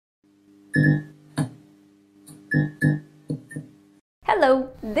Hello,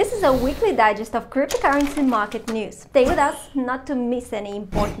 this is a weekly digest of cryptocurrency market news. Stay with us not to miss any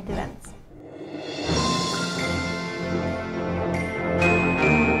important events.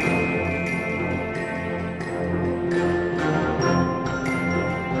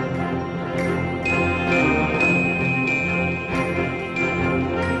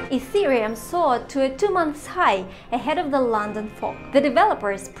 Ethereum soared to a 2-month high ahead of the London fog. The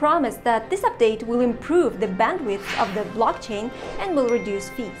developers promised that this update will improve the bandwidth of the blockchain and will reduce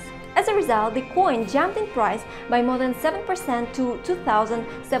fees. As a result, the coin jumped in price by more than 7% to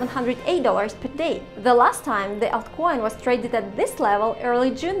 $2,708 per day. The last time the altcoin was traded at this level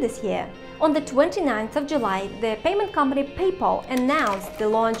early June this year. On the 29th of July, the payment company PayPal announced the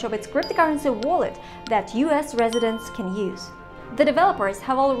launch of its cryptocurrency wallet that US residents can use. The developers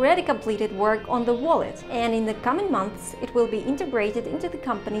have already completed work on the wallet, and in the coming months it will be integrated into the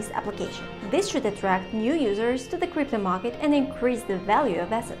company's application. This should attract new users to the crypto market and increase the value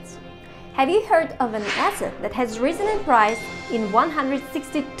of assets. Have you heard of an asset that has risen in price in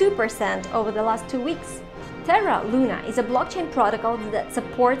 162% over the last 2 weeks? Terra Luna is a blockchain protocol that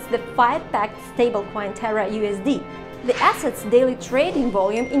supports the fiat-backed stablecoin Terra USD. The asset's daily trading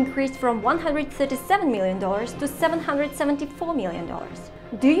volume increased from $137 million to $774 million.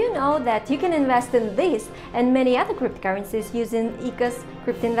 Do you know that you can invest in this and many other cryptocurrencies using ECOS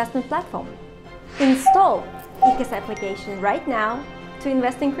crypto investment platform? Install ECOS application right now to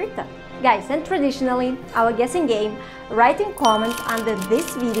invest in crypto. Guys, and traditionally, our guessing game, write in comments under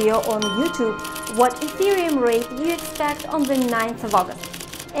this video on YouTube what Ethereum rate you expect on the 9th of August.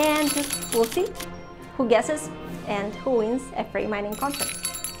 And we'll see who guesses and who wins a free mining contract.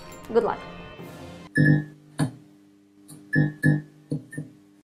 Good luck!